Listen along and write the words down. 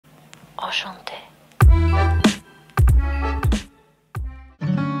Enchanté.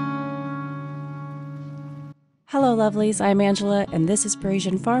 Hello lovelies, I'm Angela and this is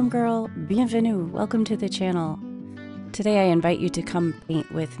Parisienne Farmgirl. Bienvenue, welcome to the channel. Today I invite you to come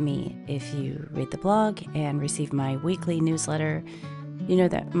paint with me. If you read the blog and receive my weekly newsletter, you know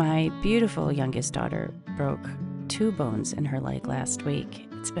that my beautiful youngest daughter broke 2 bones in her leg last week.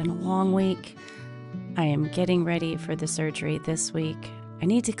 It's been a long week. I am getting ready for the surgery this week. I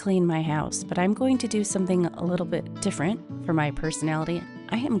need to clean my house, but I'm going to do something a little bit different for my personality.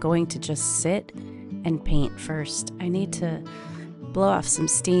 I am going to just sit and paint first. I need to blow off some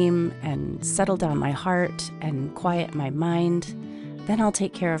steam and settle down my heart and quiet my mind. Then I'll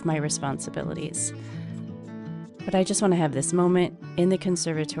take care of my responsibilities. But I just want to have this moment in the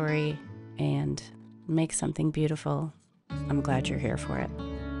conservatory and make something beautiful. I'm glad you're here for it.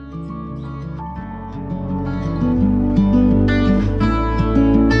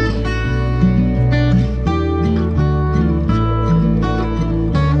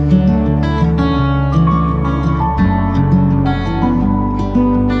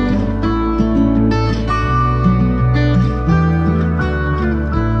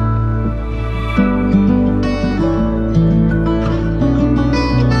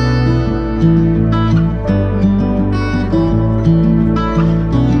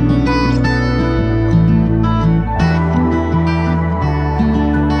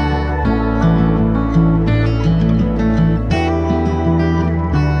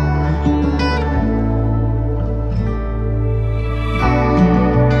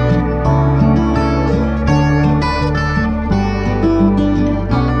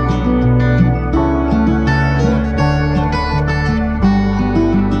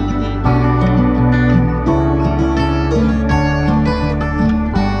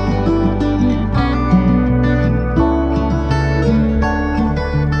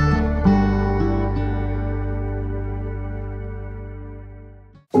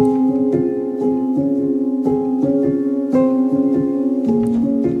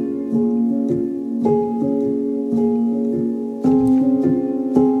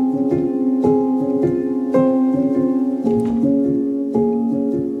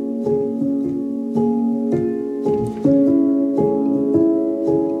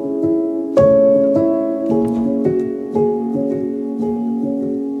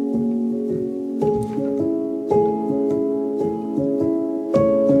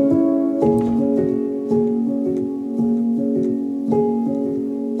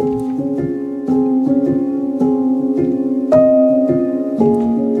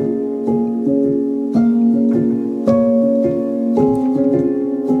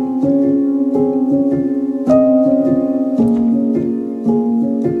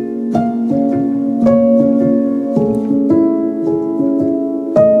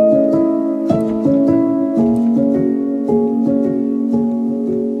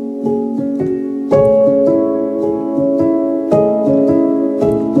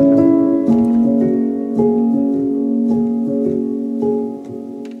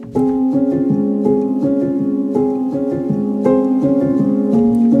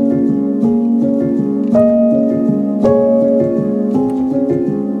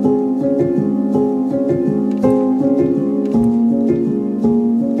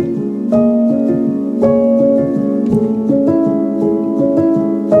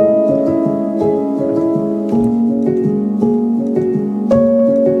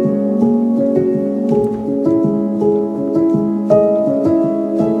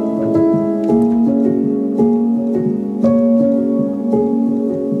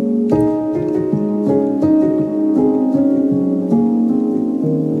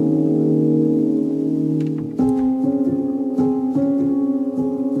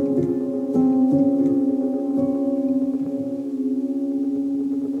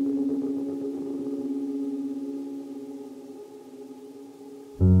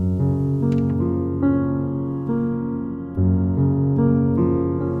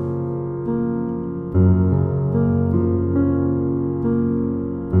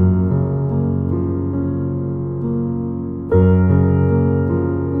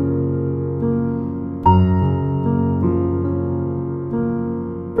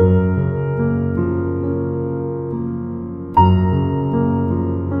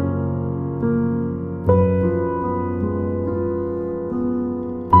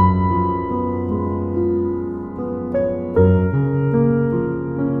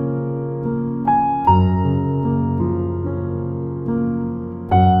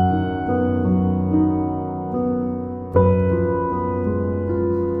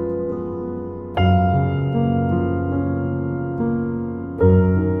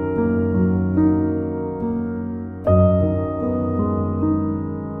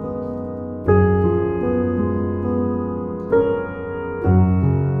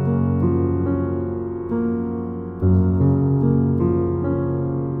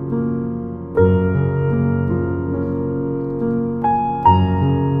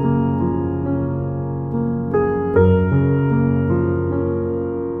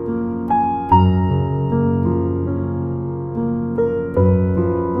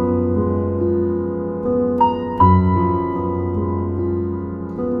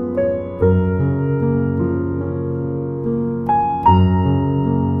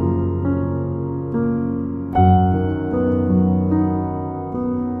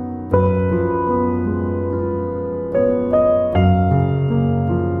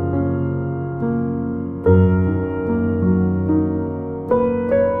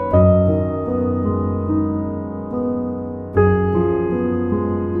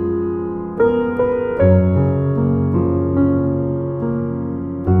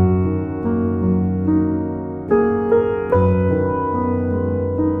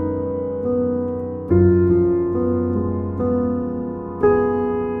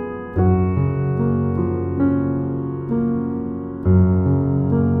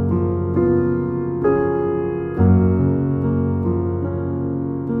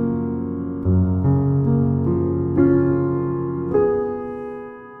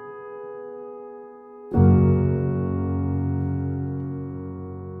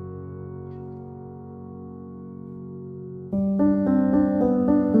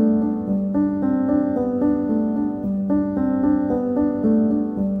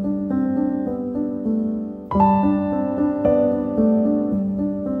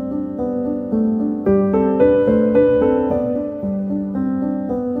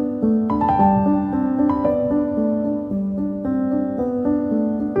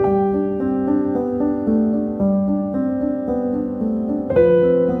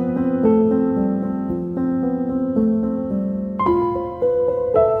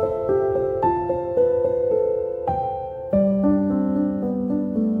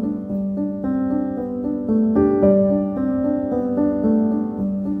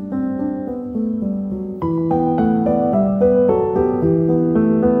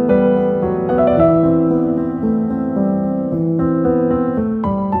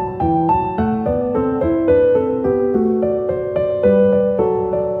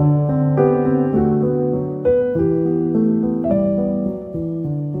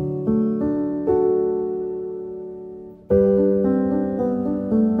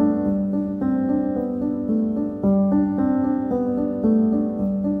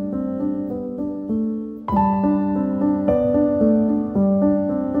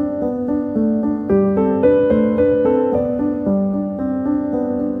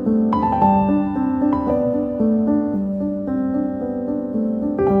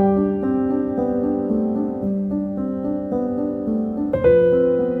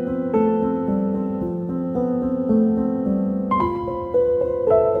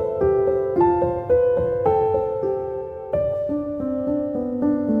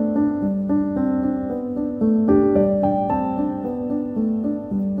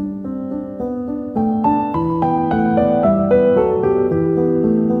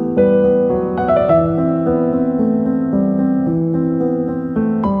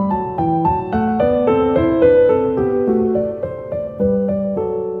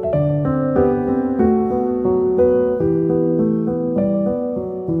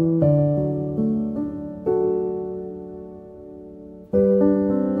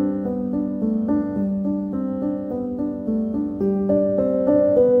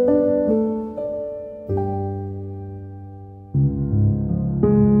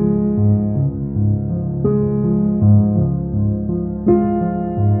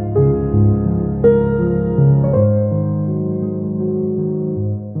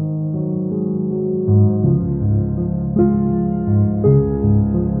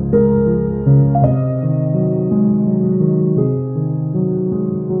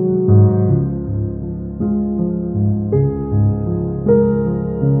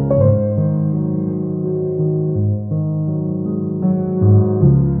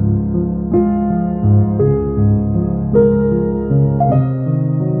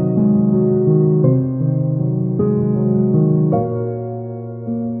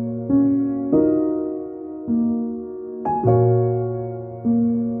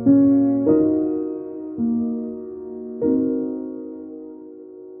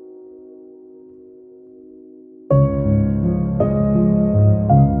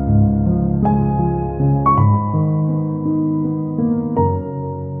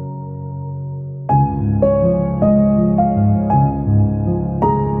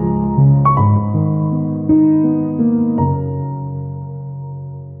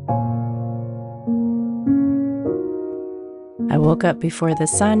 woke up before the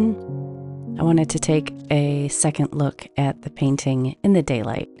sun, I wanted to take a second look at the painting in the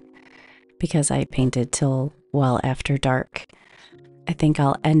daylight because I painted till well after dark. I think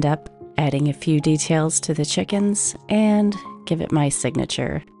I'll end up adding a few details to the chickens and give it my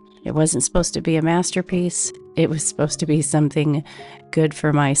signature. It wasn't supposed to be a masterpiece. It was supposed to be something good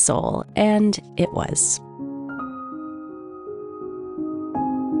for my soul, and it was.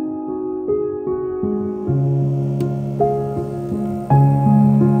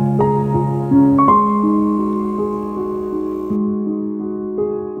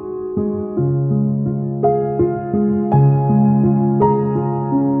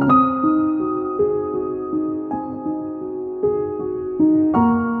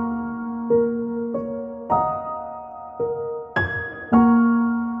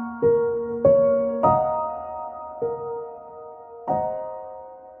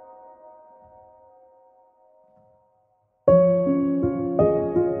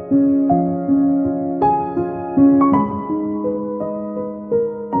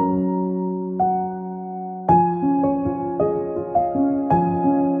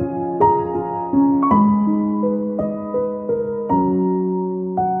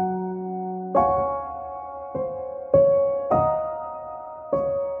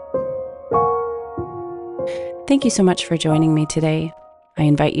 Thank you so much for joining me today. I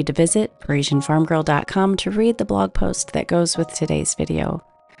invite you to visit ParisienneFarmgirl.com to read the blog post that goes with today's video.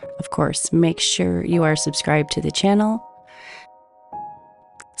 Of course, make sure you are subscribed to the channel.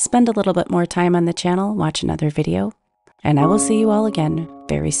 Spend a little bit more time on the channel, watch another video, and I will see you all again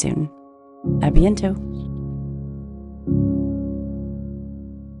very soon. A bientôt.